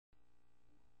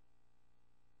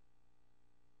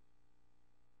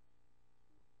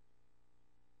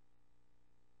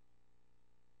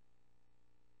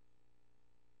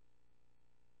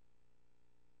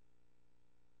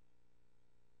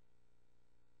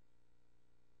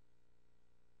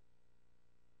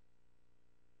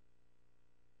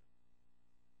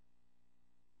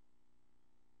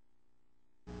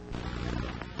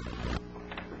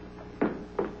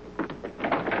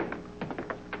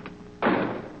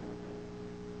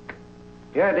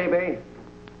Yeah, DB?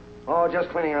 Oh, just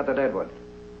cleaning out the deadwood.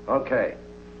 Okay.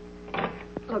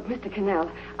 Look, Mr.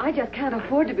 Cannell, I just can't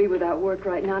afford to be without work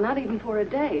right now, not even for a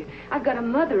day. I've got a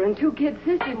mother and 2 kid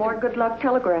sisters. More good luck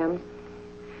telegrams.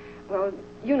 Well,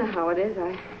 you know how it is.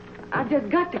 I've just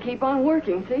got to keep on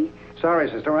working, see? Sorry,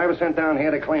 sister. I was sent down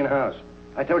here to clean house.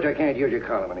 I told you I can't use your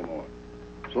column anymore.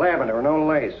 It's lavender and no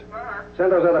lace.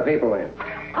 Send those other people in.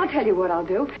 I'll tell you what I'll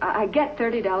do. I get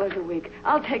 $30 a week.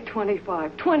 I'll take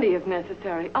 25, 20 if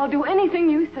necessary. I'll do anything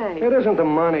you say. It isn't the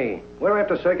money. We're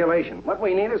after circulation. What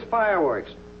we need is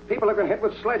fireworks. People who can hit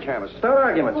with sledgehammers. Start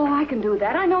arguments. Oh, I can do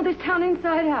that. I know this town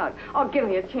inside out. Oh, give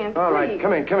me a chance, All right, please.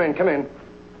 come in.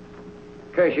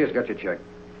 Cashier's got your check.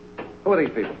 Who are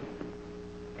these people?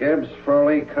 Gibbs,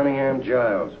 Frawley, Cunningham,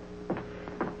 Giles.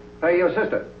 Hey, you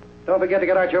sister. Don't forget to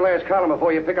get out your last column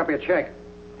before you pick up your check.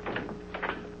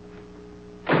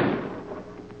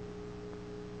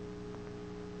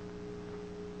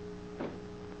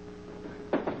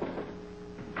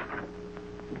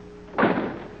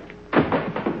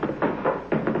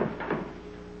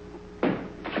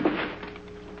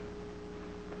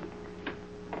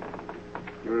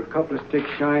 You're a couple of sticks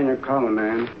shy in your column,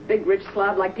 man. Big rich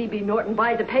slob like D.B. Norton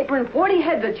buys the paper and 40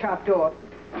 heads are chopped off.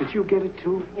 Did you get it,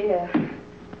 too? Yeah.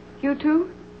 You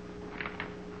too?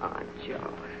 Oh,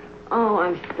 Joe. Oh,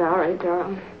 I'm sorry,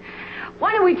 darling.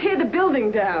 Why don't we tear the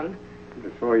building down?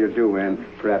 Before you do, Ann,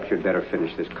 perhaps you'd better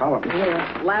finish this column.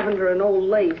 Yeah, lavender and old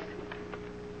lace.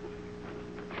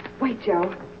 Wait,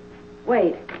 Joe.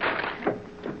 Wait.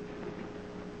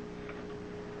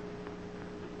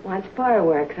 Wants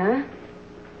fireworks, huh?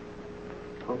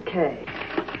 Okay.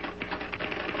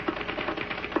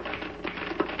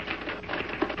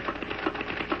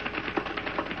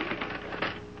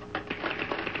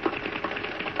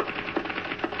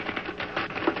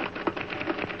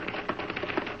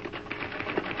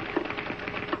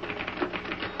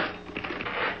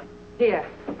 Here.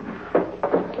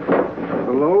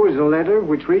 Below is a letter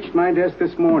which reached my desk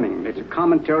this morning. It's a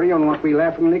commentary on what we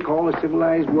laughingly call a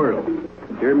civilized world.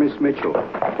 Dear Miss Mitchell,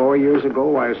 4 years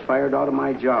ago I was fired out of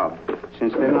my job.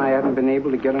 Since then I haven't been able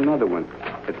to get another one.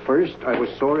 At first I was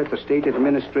sore at the state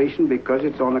administration because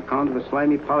it's on account of the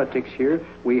slimy politics here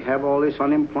we have all this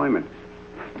unemployment.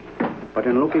 But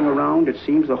in looking around, it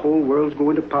seems the whole world's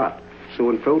going to pot. So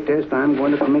in protest, I'm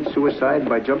going to commit suicide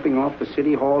by jumping off the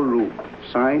City Hall roof.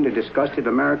 Signed, a disgusted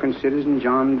American citizen,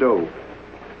 John Doe.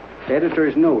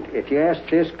 Editor's note, if you ask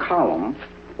this column,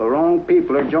 the wrong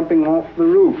people are jumping off the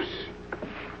roofs.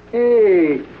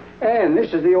 Hey, Ann,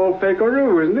 this is the old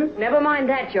Fakeroo, isn't it? Never mind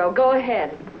that, Joe. Go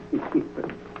ahead.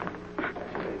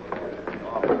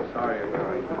 Sorry,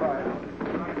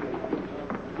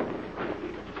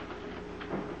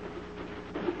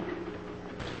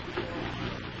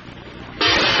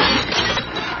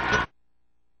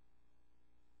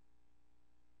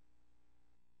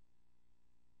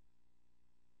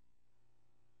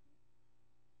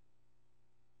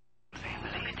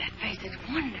 It's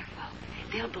wonderful.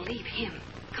 They'll believe him.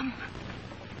 Come on.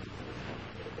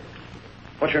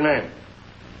 What's your name?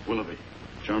 Willoughby.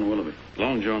 John Willoughby.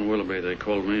 Long John Willoughby, they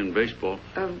called me in baseball.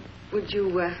 Would you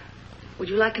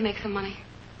like to make some money?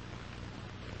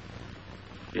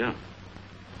 Yeah.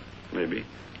 Maybe.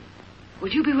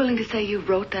 Would you be willing to say you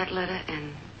wrote that letter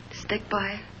and stick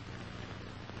by it?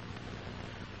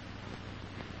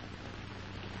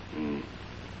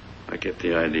 I get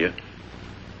the idea.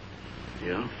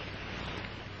 Yeah.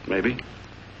 Maybe.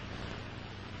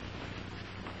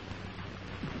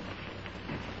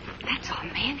 That's all,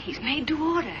 man. He's made to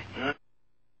order. Huh?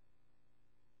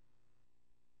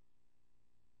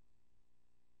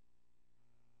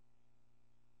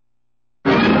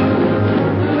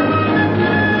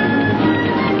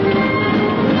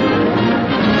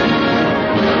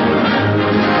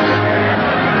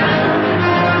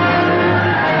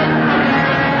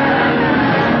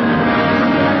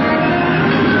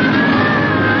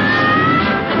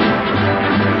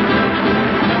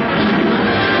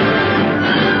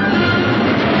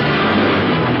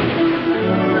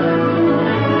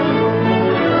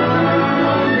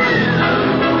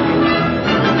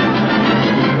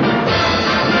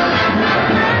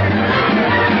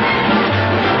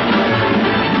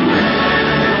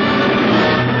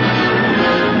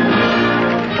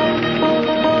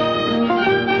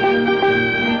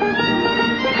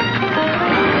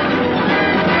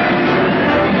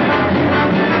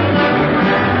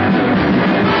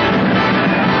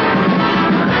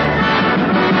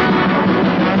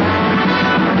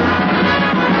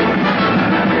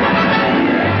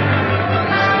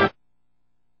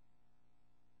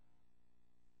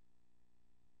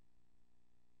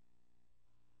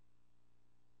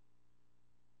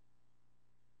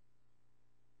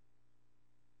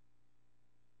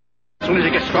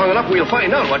 strong enough, we'll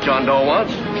find out what John Doe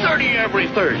wants. 30 every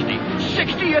Thursday.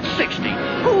 60 at 60.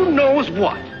 Who knows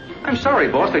what? I'm sorry,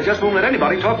 boss. They just won't let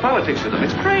anybody talk politics to them.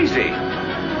 It's crazy.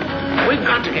 We've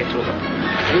got to get to them.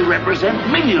 They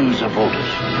represent millions of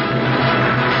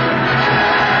voters.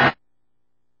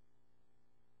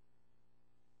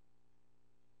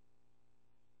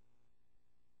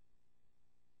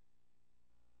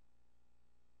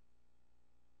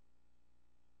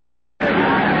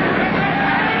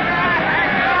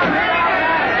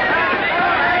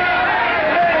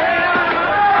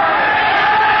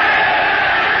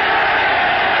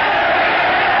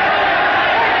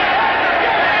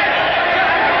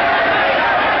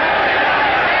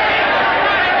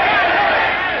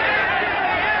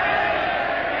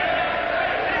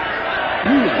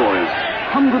 Newsboys.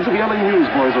 Hundreds of yelling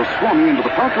newsboys are swarming into the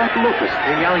park like locusts.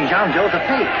 They're yelling John Doe's a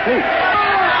fake. Fake.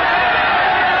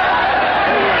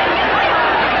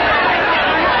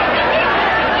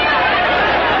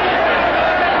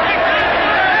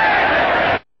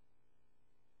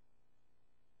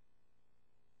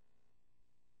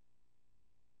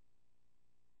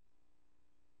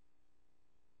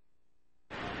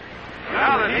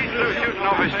 Now that he's through shooting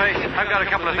over his face, I've got a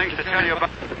couple of things to tell you about.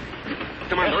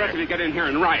 Come on, the rest of you get in here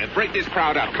and riot. Break this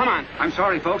crowd up. Come on. I'm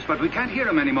sorry, folks, but we can't hear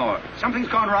him anymore. Something's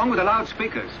gone wrong with the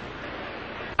loudspeakers.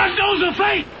 John Doe's a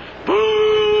fake!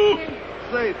 Boo!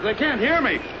 They can't hear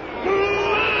me. This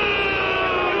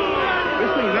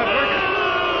thing's not working.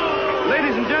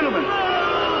 Ladies and gentlemen.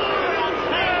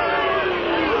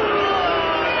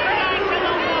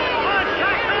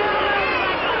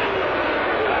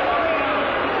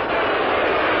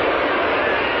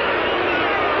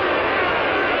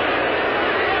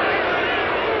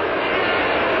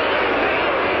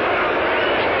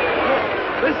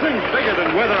 This thing's bigger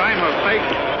than whether I'm a fake.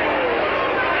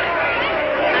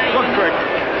 Look, Bert,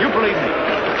 you believe me,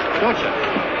 don't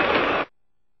you?